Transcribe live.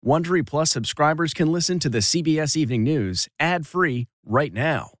Wondery Plus subscribers can listen to the CBS Evening News ad-free right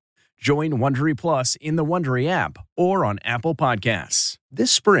now. Join Wondery Plus in the Wondery app or on Apple Podcasts.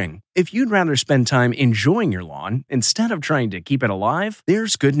 This spring, if you'd rather spend time enjoying your lawn instead of trying to keep it alive,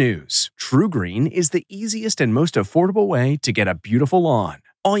 there's good news. True Green is the easiest and most affordable way to get a beautiful lawn.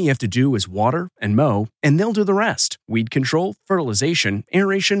 All you have to do is water and mow, and they'll do the rest. Weed control, fertilization,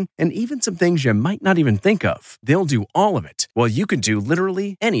 aeration, and even some things you might not even think of. They'll do all of it, while you can do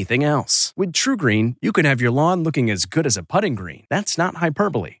literally anything else. With True Green, you can have your lawn looking as good as a putting green. That's not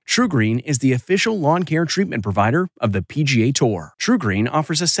hyperbole. True Green is the official lawn care treatment provider of the PGA Tour. True Green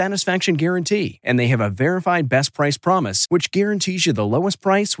offers a satisfaction guarantee, and they have a verified best price promise, which guarantees you the lowest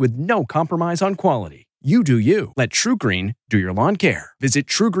price with no compromise on quality. You do you. Let True Green do your lawn care. Visit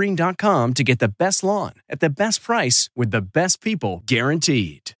TrueGreen.com to get the best lawn at the best price with the best people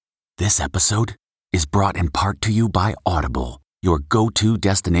guaranteed. This episode is brought in part to you by Audible, your go-to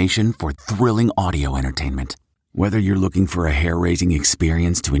destination for thrilling audio entertainment. Whether you're looking for a hair-raising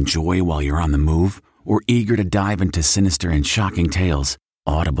experience to enjoy while you're on the move or eager to dive into sinister and shocking tales,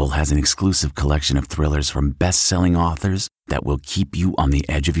 Audible has an exclusive collection of thrillers from best-selling authors that will keep you on the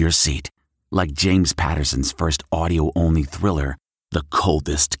edge of your seat. Like James Patterson's first audio-only thriller, The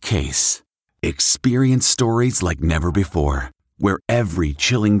Coldest Case. Experience stories like never before, where every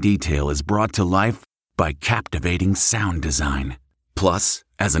chilling detail is brought to life by captivating sound design. Plus,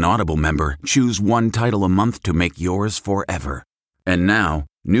 as an Audible member, choose one title a month to make yours forever. And now,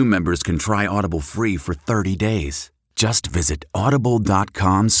 new members can try Audible free for 30 days. Just visit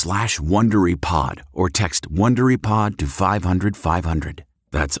audible.com/WonderyPod or text WonderyPod to 500-500.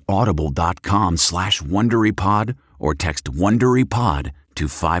 That's audible.com/WonderyPod or text WonderyPod to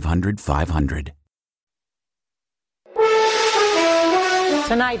 500-500.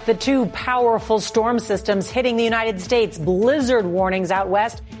 Tonight, the two powerful storm systems hitting the United States, blizzard warnings out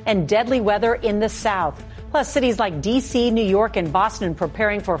west, and deadly weather in the south. Plus, cities like D.C., New York, and Boston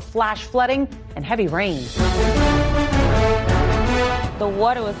preparing for flash flooding and heavy rain. The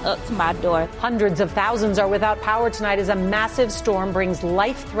water was up to my door. Hundreds of thousands are without power tonight as a massive storm brings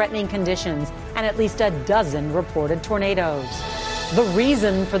life-threatening conditions and at least a dozen reported tornadoes. The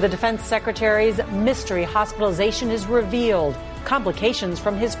reason for the defense secretary's mystery hospitalization is revealed. Complications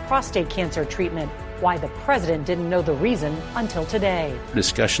from his prostate cancer treatment. Why the president didn't know the reason until today.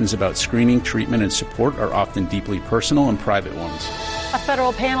 Discussions about screening, treatment, and support are often deeply personal and private ones. A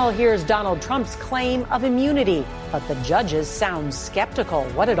federal panel hears Donald Trump's claim of immunity, but the judges sound skeptical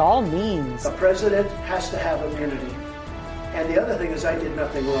what it all means. A president has to have immunity. And the other thing is I did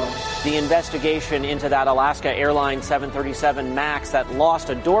nothing wrong. The investigation into that Alaska Airlines 737 MAX that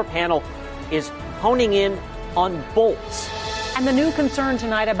lost a door panel is honing in on bolts. And the new concern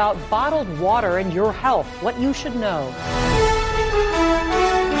tonight about bottled water and your health, what you should know.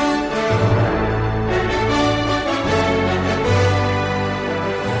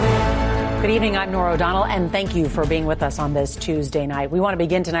 Good evening, I'm Norah O'Donnell, and thank you for being with us on this Tuesday night. We want to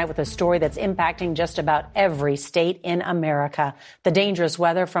begin tonight with a story that's impacting just about every state in America. The dangerous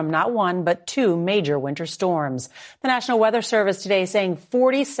weather from not one, but two major winter storms. The National Weather Service today saying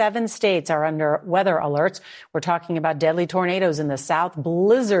 47 states are under weather alerts. We're talking about deadly tornadoes in the south,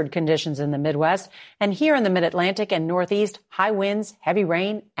 blizzard conditions in the Midwest, and here in the Mid-Atlantic and Northeast, high winds, heavy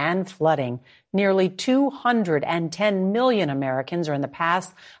rain, and flooding. Nearly 210 million Americans are in the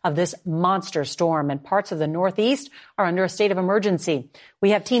path of this monster storm, and parts of the Northeast are under a state of emergency.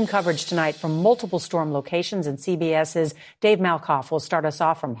 We have team coverage tonight from multiple storm locations, and CBS's Dave Malkoff will start us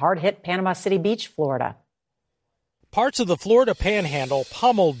off from hard-hit Panama City Beach, Florida. Parts of the Florida Panhandle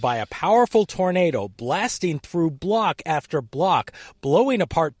pummeled by a powerful tornado blasting through block after block, blowing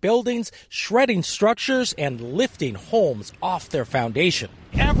apart buildings, shredding structures, and lifting homes off their foundation.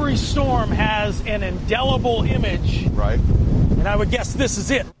 Every storm has an indelible image. Right. And I would guess this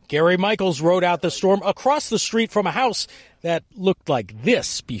is it. Gary Michaels rode out the storm across the street from a house that looked like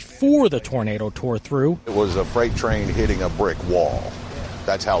this before the tornado tore through. It was a freight train hitting a brick wall.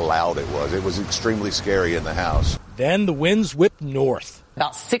 That's how loud it was. It was extremely scary in the house. Then the winds whipped north.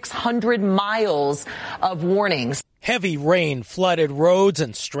 About 600 miles of warnings. Heavy rain flooded roads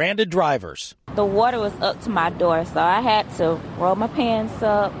and stranded drivers. The water was up to my door, so I had to roll my pants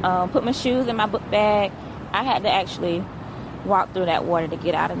up, put my shoes in my book bag. I had to actually walk through that water to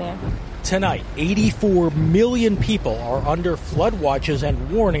get out of there. Tonight, 84 million people are under flood watches and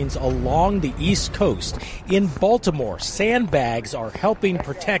warnings along the East Coast. In Baltimore, sandbags are helping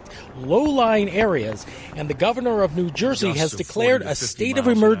protect low-lying areas, and the governor of New Jersey has declared a state of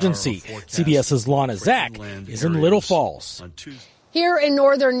emergency. CBS's Lana Zach is in Little Falls. Here in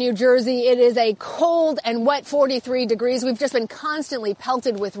northern New Jersey, it is a cold and wet 43 degrees. We've just been constantly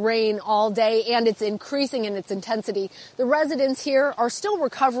pelted with rain all day, and it's increasing in its intensity. The residents here are still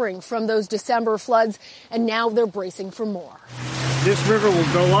recovering from those December floods, and now they're bracing for more. This river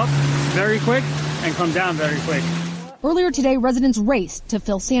will go up very quick and come down very quick. Earlier today, residents raced to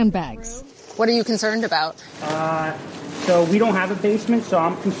fill sandbags. What are you concerned about? So we don't have a basement, so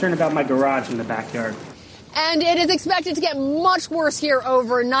I'm concerned about my garage in the backyard. And it is expected to get much worse here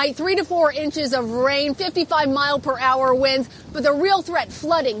overnight. 3 to 4 inches of rain, 55-mile-per-hour winds. But the real threat,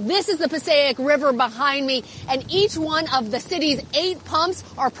 flooding. This is the Passaic River behind me, and each one of the city's 8 pumps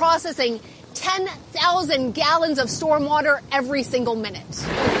are processing 10,000 gallons of stormwater every single minute.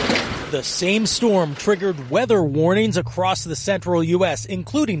 The same storm triggered weather warnings across the central U.S.,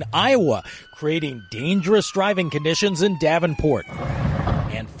 including Iowa, creating dangerous driving conditions in Davenport.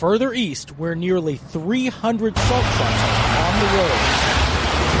 And further east, where nearly 300 salt trucks are on the road.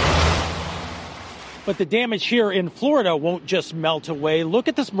 But the damage here in Florida won't just melt away. Look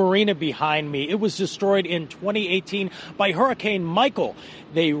at this marina behind me. It was destroyed in 2018 by Hurricane Michael.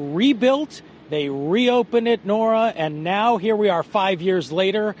 They rebuilt, they reopened it, Norah, and now here we are 5 years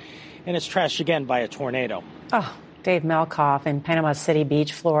later, and it's trashed again by a tornado. Oh, Dave Malkoff in Panama City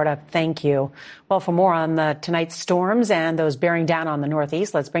Beach, Florida. Thank you. Well, for more on tonight's storms and those bearing down on the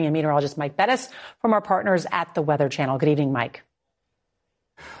Northeast, let's bring in meteorologist Mike Bettis from our partners at the Weather Channel. Good evening, Mike.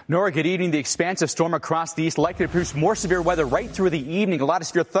 Norah, good evening. The expansive storm across the east likely to produce more severe weather right through the evening. A lot of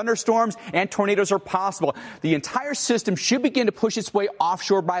severe thunderstorms and tornadoes are possible. The entire system should begin to push its way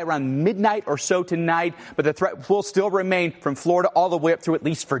offshore by around midnight or so tonight, but the threat will still remain from Florida all the way up through at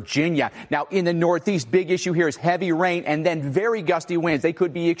least Virginia. Now, in the Northeast, big issue here is heavy rain and then very gusty winds. They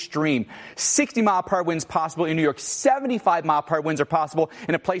could be extreme. 60-mile-per-hour winds possible in New York. 75-mile-per-hour winds are possible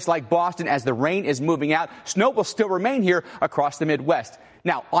in a place like Boston as the rain is moving out. Snow will still remain here across the Midwest.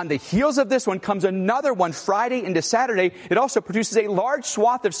 Now, on the heels of this one comes another one Friday into Saturday. It also produces a large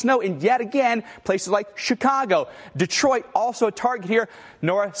swath of snow in, yet again, places like Chicago. Detroit, also a target here.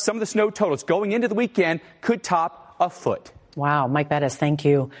 Norah, some of the snow totals going into the weekend could top a foot. Wow, Mike Bettis, thank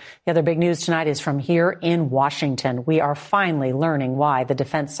you. The other big news tonight is from here in Washington. We are finally learning why the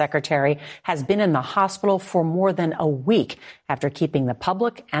defense secretary has been in the hospital for more than a week after keeping the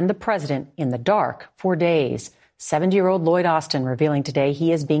public and the president in the dark for days. 70-year-old Lloyd Austin revealing today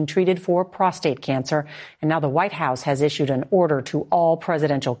he is being treated for prostate cancer. And now the White House has issued an order to all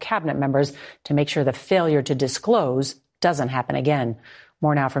presidential cabinet members to make sure the failure to disclose doesn't happen again.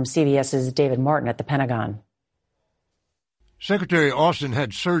 More now from CBS's David Martin at the Pentagon. Secretary Austin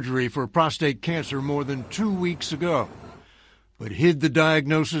had surgery for prostate cancer more than 2 weeks ago, but hid the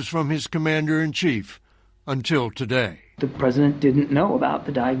diagnosis from his commander-in-chief until today. The president didn't know about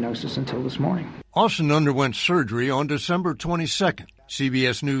the diagnosis until this morning. Austin underwent surgery on December 22nd.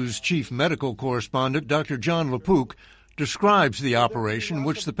 CBS News chief medical correspondent Dr. John LaPook describes the operation,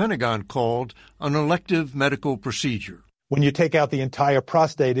 which the Pentagon called an elective medical procedure. When you take out the entire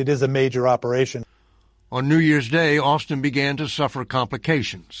prostate, it is a major operation. On New Year's Day, Austin began to suffer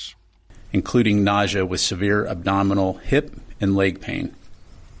complications, including nausea with severe abdominal, hip, and leg pain.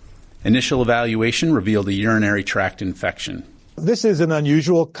 Initial evaluation revealed a urinary tract infection. This is an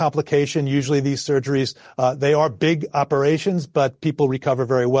unusual complication. Usually these surgeries, they are big operations, but people recover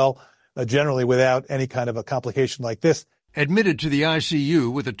very well, generally without any kind of a complication like this. Admitted to the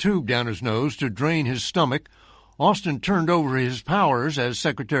ICU with a tube down his nose to drain his stomach, Austin turned over his powers as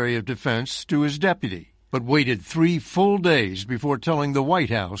Secretary of Defense to his deputy, but waited 3 full days before telling the White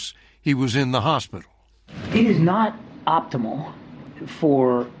House he was in the hospital. It is not optimal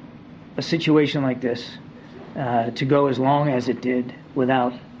for a situation like this to go as long as it did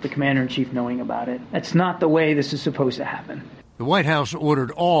without the commander-in-chief knowing about it. That's not the way this is supposed to happen. The White House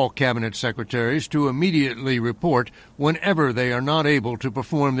ordered all cabinet secretaries to immediately report whenever they are not able to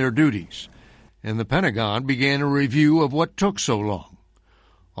perform their duties, and the Pentagon began a review of what took so long.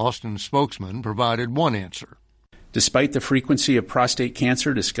 Austin's spokesman provided one answer. Despite the frequency of prostate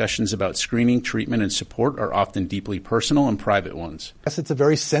cancer, discussions about screening, treatment, and support are often deeply personal and private ones. Yes, it's a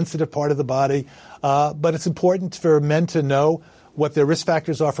very sensitive part of the body, but it's important for men to know what their risk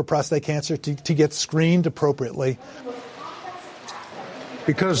factors are for prostate cancer to get screened appropriately.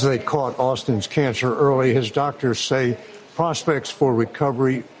 Because they caught Austin's cancer early, his doctors say prospects for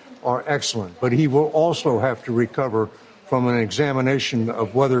recovery are excellent, but he will also have to recover from an examination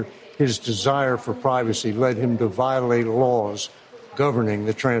of whether his desire for privacy led him to violate laws governing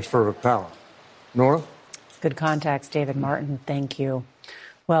the transfer of power. Norah? Good context, David Martin. Thank you.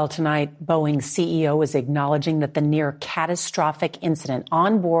 Well, tonight, Boeing's CEO is acknowledging that the near catastrophic incident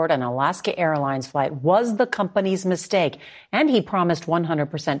on board an Alaska Airlines flight was the company's mistake, and he promised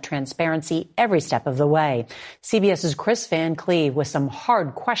 100% transparency every step of the way. CBS's Chris Van Cleve with some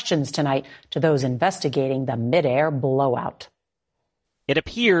hard questions tonight to those investigating the midair blowout. It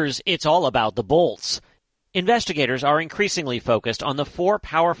appears it's all about the bolts. Investigators are increasingly focused on the 4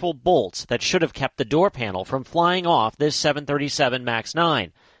 powerful bolts that should have kept the door panel from flying off this 737 MAX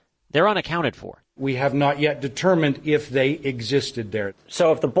 9. They're unaccounted for. We have not yet determined if they existed there.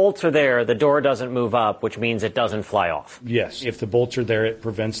 So if the bolts are there, the door doesn't move up, which means it doesn't fly off. Yes. If the bolts are there, it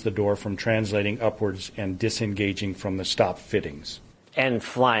prevents the door from translating upwards and disengaging from the stop fittings. And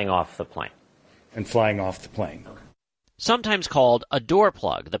flying off the plane. Okay. Sometimes called a door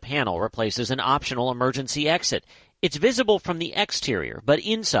plug, the panel replaces an optional emergency exit. It's visible from the exterior, but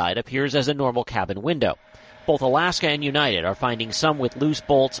inside appears as a normal cabin window. Both Alaska and United are finding some with loose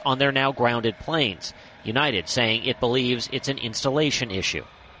bolts on their now grounded planes. United saying it believes it's an installation issue.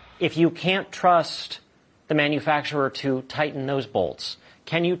 If you can't trust the manufacturer to tighten those bolts,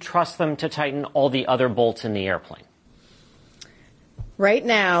 can you trust them to tighten all the other bolts in the airplane? Right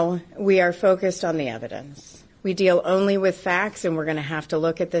now, we are focused on the evidence. We deal only with facts, and we're going to have to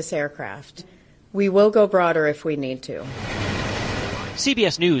look at this aircraft. We will go broader if we need to.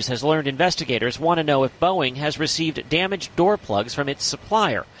 CBS News has learned investigators want to know if Boeing has received damaged door plugs from its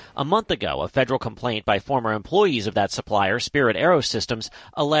supplier. A month ago, a federal complaint by former employees of that supplier, Spirit AeroSystems,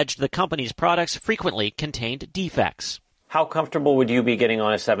 alleged the company's products frequently contained defects. How comfortable would you be getting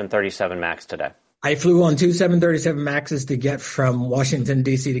on a 737 MAX today? I flew on 2 737 MAXs to get from Washington,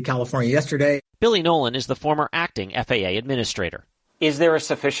 D.C. to California yesterday. Billy Nolan is the former acting FAA administrator. Is there a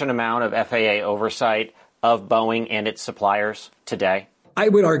sufficient amount of FAA oversight of Boeing and its suppliers today? I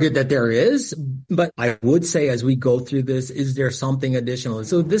would argue that there is, but I would say as we go through this, is there something additional? And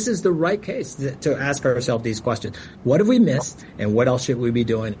so this is the right case to ask ourselves these questions. What have we missed, and what else should we be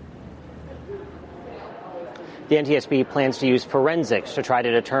doing? The NTSB plans to use forensics to try to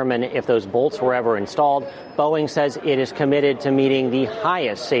determine if those bolts were ever installed. Boeing says it is committed to meeting the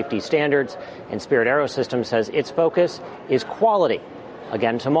highest safety standards, and Spirit AeroSystems says its focus is quality.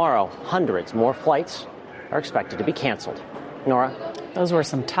 Again tomorrow, hundreds more flights are expected to be canceled. Norah? Those were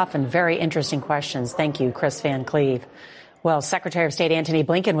some tough and very interesting questions. Thank you, Chris Van Cleve. Well, Secretary of State Antony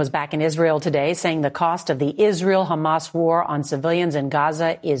Blinken was back in Israel today, saying the cost of the Israel-Hamas war on civilians in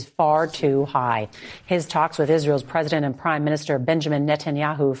Gaza is far too high. His talks with Israel's President and Prime Minister Benjamin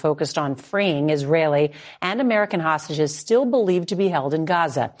Netanyahu focused on freeing Israeli and American hostages still believed to be held in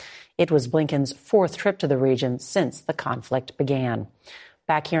Gaza. It was Blinken's 4th trip to the region since the conflict began.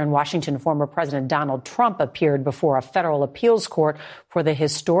 Back here in Washington, former President Donald Trump appeared before a federal appeals court for the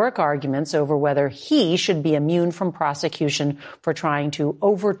historic arguments over whether he should be immune from prosecution for trying to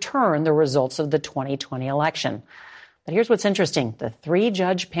overturn the results of the 2020 election. But here's what's interesting. The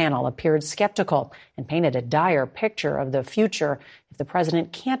 3-judge panel appeared skeptical and painted a dire picture of the future if the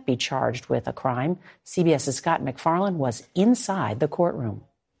president can't be charged with a crime. CBS's Scott McFarland was inside the courtroom.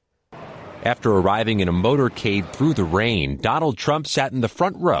 After arriving in a motorcade through the rain, Donald Trump sat in the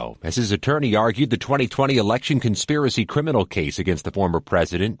front row as his attorney argued the 2020 election conspiracy criminal case against the former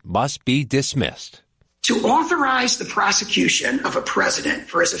president must be dismissed. To authorize the prosecution of a president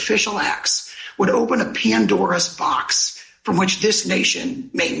for his official acts would open a Pandora's box from which this nation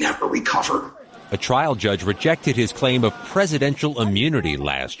may never recover. A trial judge rejected his claim of presidential immunity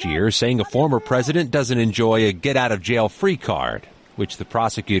last year, saying a former president doesn't enjoy a get-out-of-jail-free card, which the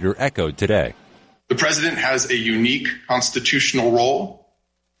prosecutor echoed today. The president has a unique constitutional role,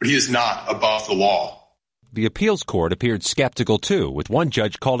 but he is not above the law. The appeals court appeared skeptical, too, with one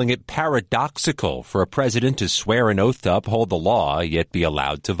judge calling it paradoxical for a president to swear an oath to uphold the law, yet be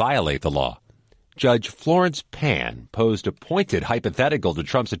allowed to violate the law. Judge Florence Pan posed a pointed hypothetical to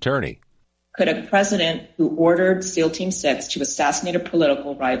Trump's attorney. Could a president who ordered SEAL Team 6 to assassinate a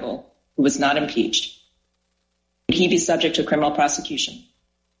political rival who was not impeached, would he be subject to criminal prosecution?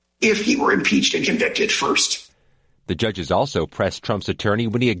 If he were impeached and convicted first. The judges also pressed Trump's attorney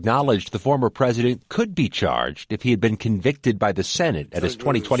when he acknowledged the former president could be charged if he had been convicted by the Senate at his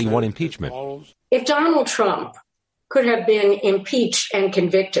 2021 impeachment. If Donald Trump could have been impeached and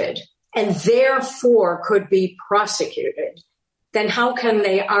convicted and therefore could be prosecuted, then how can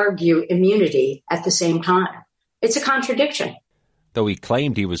they argue immunity at the same time? It's a contradiction. Though he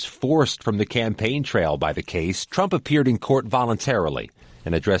claimed he was forced from the campaign trail by the case, Trump appeared in court voluntarily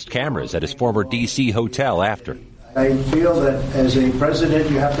and addressed cameras at his former D.C. hotel after. I feel that as a president,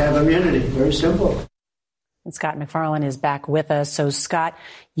 you have to have immunity. Very simple. And Scott McFarlane is back with us. So, Scott,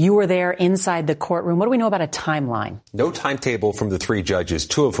 you were there inside the courtroom. What do we know about a timeline? No timetable from the three judges,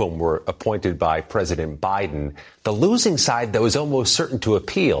 two of whom were appointed by President Biden. The losing side, though, is almost certain to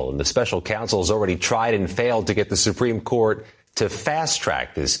appeal, and the special counsel has already tried and failed to get the Supreme Court to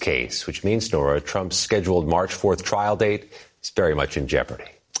fast-track this case, which means, Norah, Trump's scheduled March 4th trial date is very much in jeopardy.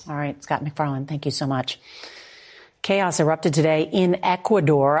 All right, Scott McFarlane, thank you so much. Chaos erupted today in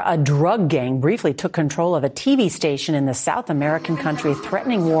Ecuador. A drug gang briefly took control of a TV station in the South American country,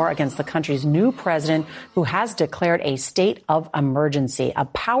 threatening war against the country's new president, who has declared a state of emergency. A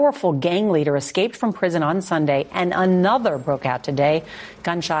powerful gang leader escaped from prison on Sunday, and another broke out today.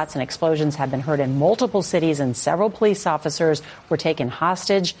 Gunshots and explosions have been heard in multiple cities, and several police officers were taken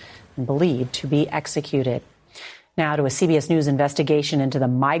hostage and believed to be executed. Now to a CBS News investigation into the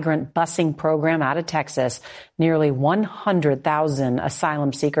migrant busing program out of Texas. Nearly 100,000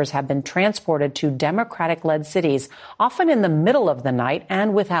 asylum seekers have been transported to Democratic-led cities, often in the middle of the night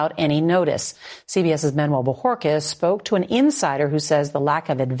and without any notice. CBS's Manuel Bojorquez spoke to an insider who says the lack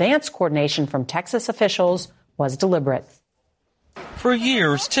of advance coordination from Texas officials was deliberate. For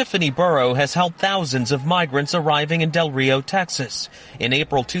years, Tiffany Burrow has helped thousands of migrants arriving in Del Rio, Texas. In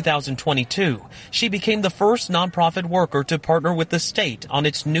April 2022, she became the first nonprofit worker to partner with the state on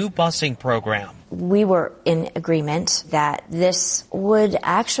its new busing program. We were in agreement that this would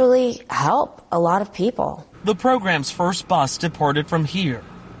actually help a lot of people. The program's first bus departed from here.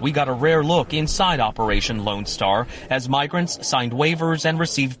 We got a rare look inside Operation Lone Star as migrants signed waivers and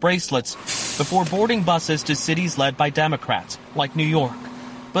received bracelets before boarding buses to cities led by Democrats, like New York.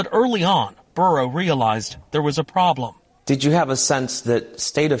 But early on, Burrow realized there was a problem. Did you have a sense that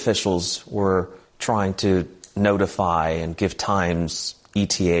state officials were trying to notify and give times,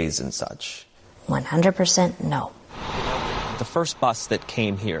 ETAs and such? 100% no. The first bus that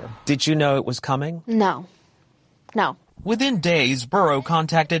came here, did you know it was coming? No. Within days, Burrow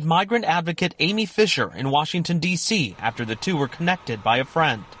contacted migrant advocate Amy Fisher in Washington, D.C. after the two were connected by a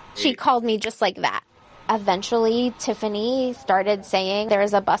friend. She called me just like that. Eventually, Tiffany started saying, there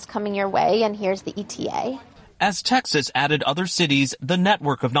is a bus coming your way and here's the ETA. As Texas added other cities, the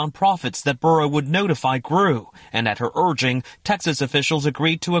network of nonprofits that Burrow would notify grew. And at her urging, Texas officials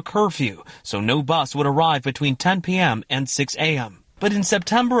agreed to a curfew, so no bus would arrive between 10 p.m. and 6 a.m. But in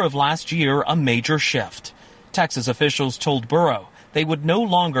September of last year, a major shift. Texas officials told Burrow they would no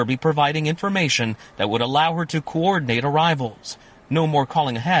longer be providing information that would allow her to coordinate arrivals. No more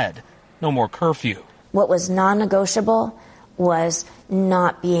calling ahead, no more curfew. What was non-negotiable was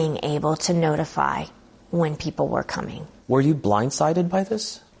not being able to notify when people were coming. Were you blindsided by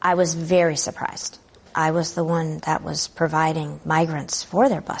this? I was very surprised. I was the one that was providing migrants for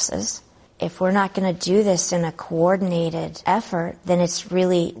their buses. If we're not going to do this in a coordinated effort, then it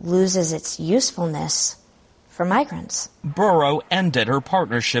really loses its usefulness for migrants. Burrow ended her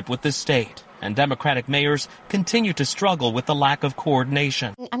partnership with the state, and Democratic mayors continue to struggle with the lack of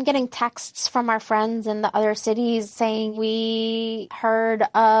coordination. I'm getting texts from our friends in the other cities saying we heard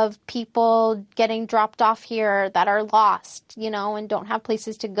of people getting dropped off here that are lost, and don't have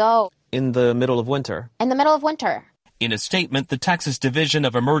places to go. In the middle of winter? In the middle of winter. In a statement, the Texas Division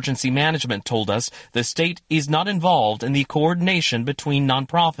of Emergency Management told us the state is not involved in the coordination between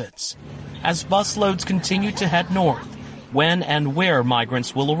nonprofits. As busloads continue to head north, when and where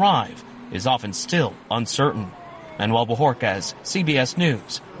migrants will arrive is often still uncertain. Manuel Bojorquez, CBS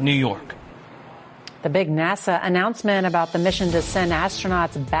News, New York. The big NASA announcement about the mission to send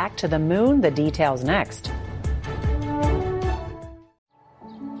astronauts back to the moon. The details next.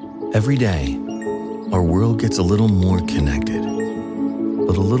 Every day, our world gets a little more connected,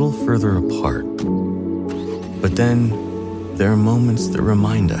 but a little further apart. But then, there are moments that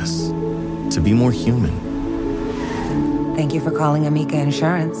remind us to be more human. Thank you for calling Amica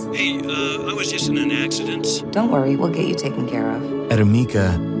Insurance. Hey, I was just in an accident. Don't worry, we'll get you taken care of. At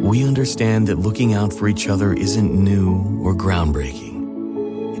Amica, we understand that looking out for each other isn't new or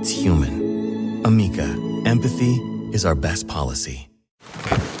groundbreaking. It's human. Amica, empathy is our best policy.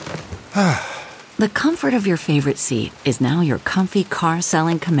 The comfort of your favorite seat is now your comfy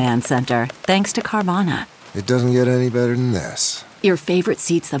car-selling command center, thanks to Carvana. It doesn't get any better than this. Your favorite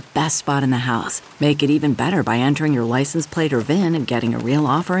seat's the best spot in the house. Make it even better by entering your license plate or VIN and getting a real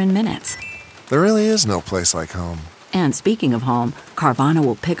offer in minutes. There really is no place like home. And speaking of home, Carvana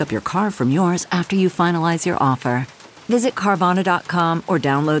will pick up your car from yours after you finalize your offer. Visit Carvana.com or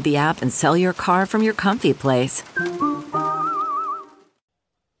download the app and sell your car from your comfy place.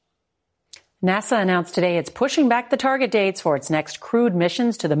 NASA announced today it's pushing back the target dates for its next crewed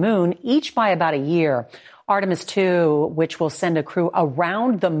missions to the moon, each by about a year. Artemis 2, which will send a crew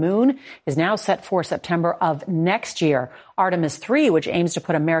around the moon, is now set for September of next year. Artemis 3, which aims to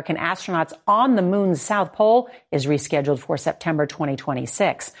put American astronauts on the moon's south pole, is rescheduled for September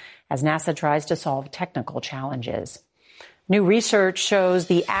 2026 as NASA tries to solve technical challenges. New research shows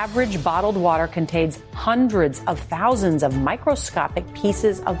the average bottled water contains hundreds of thousands of microscopic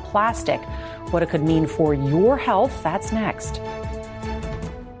pieces of plastic. What it could mean for your health, that's next.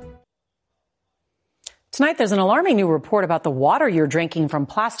 Tonight, there's an alarming new report about the water you're drinking from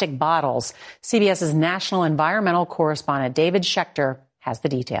plastic bottles. CBS's national environmental correspondent David Schechter has the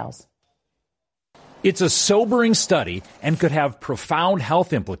details. It's a sobering study and could have profound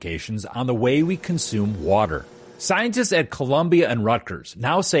health implications on the way we consume water. Scientists at Columbia and Rutgers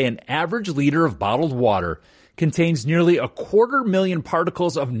now say an average liter of bottled water contains nearly 250,000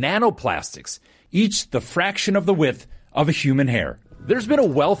 particles of nanoplastics, each the fraction of the width of a human hair. There's been a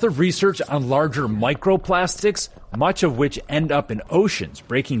wealth of research on larger microplastics, much of which end up in oceans,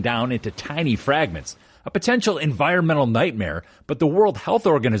 breaking down into tiny fragments. A potential environmental nightmare, but the World Health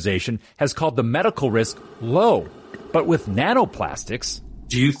Organization has called the medical risk low. But with nanoplastics,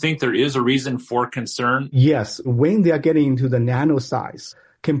 do you think there is a reason for concern? Yes, when they are getting into the nano size,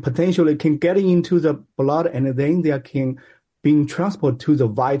 can get into the blood, and then they can being transported to the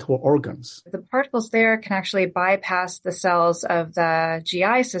vital organs. The particles there can actually bypass the cells of the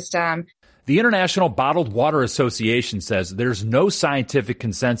GI system. The International Bottled Water Association says there's no scientific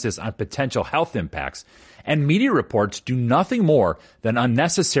consensus on potential health impacts, and media reports do nothing more than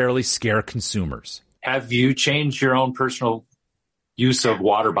unnecessarily scare consumers. Have you changed your own personal use of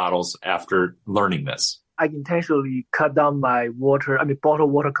water bottles after learning this? I intentionally cut down my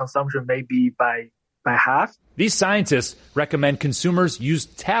bottled water consumption maybe by half. These scientists recommend consumers use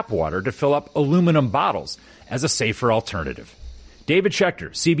tap water to fill up aluminum bottles as a safer alternative. David Schechter,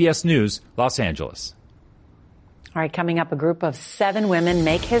 CBS News, Los Angeles. All right, coming up, a group of 7 women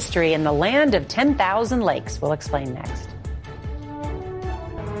make history in the land of 10,000 lakes. We'll explain next.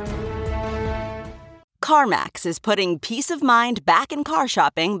 CarMax is putting peace of mind back in car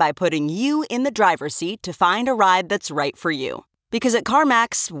shopping by putting you in the driver's seat to find a ride that's right for you. Because at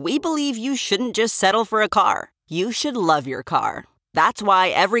CarMax, we believe you shouldn't just settle for a car. You should love your car. That's why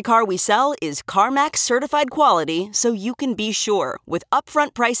every car we sell is CarMax certified quality, so you can be sure with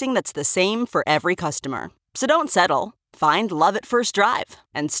upfront pricing that's the same for every customer. So don't settle. Find love at first drive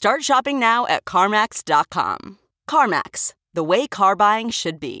and start shopping now at CarMax.com. CarMax, the way car buying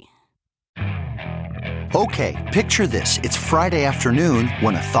should be. Okay, picture this. It's Friday afternoon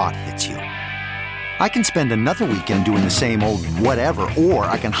when a thought hits you. I can spend another weekend doing the same old whatever, or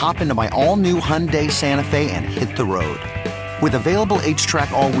I can hop into my all-new Hyundai Santa Fe and hit the road. With available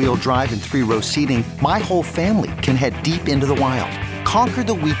H-Track all-wheel drive and 3-row seating, my whole family can head deep into the wild. Conquer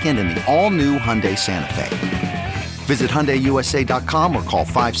the weekend in the all-new Hyundai Santa Fe. Visit HyundaiUSA.com or call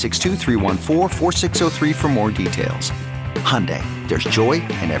 562-314-4603 for more details. Hyundai, there's joy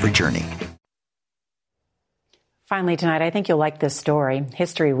in every journey. Finally tonight, I think you'll like this story.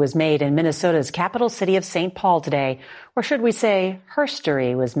 History was made in Minnesota's capital city of St. Paul today. Or should we say,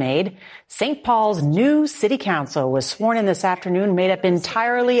 herstory was made. St. Paul's new city council was sworn in this afternoon, made up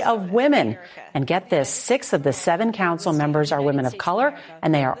entirely of women. And get this, 6 of the 7 council members are women of color,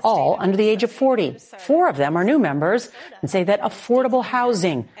 and they are all under the age of 40. 4 of them are new members and say that affordable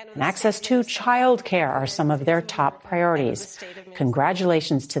housing and access to child care are some of their top priorities.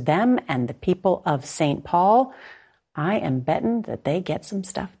 Congratulations to them and the people of St. Paul. I am betting that they get some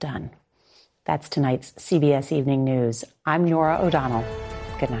stuff done. That's tonight's CBS Evening News. I'm Norah O'Donnell.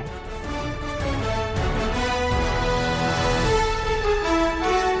 Good night.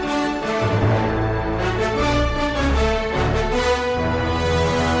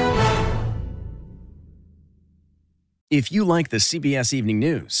 If you like the CBS Evening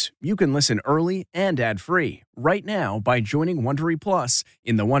News, you can listen early and ad-free right now by joining Wondery Plus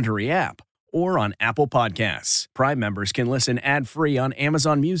in the Wondery app or on Apple Podcasts. Prime members can listen ad-free on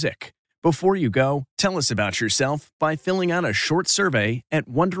Amazon Music. Before you go, tell us about yourself by filling out a short survey at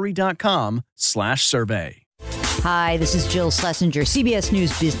Wondery.com/survey. Hi, this is Jill Schlesinger, CBS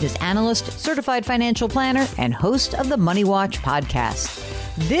News business analyst, certified financial planner, and host of the Money Watch podcast.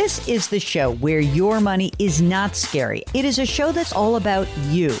 This is the show where your money is not scary. It is a show that's all about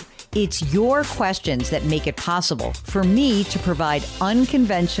you. It's your questions that make it possible for me to provide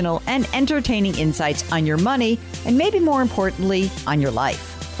unconventional and entertaining insights on your money, and maybe more importantly, on your life.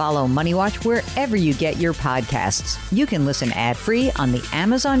 Follow Money Watch wherever you get your podcasts. You can listen ad-free on the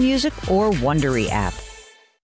Amazon Music or Wondery app.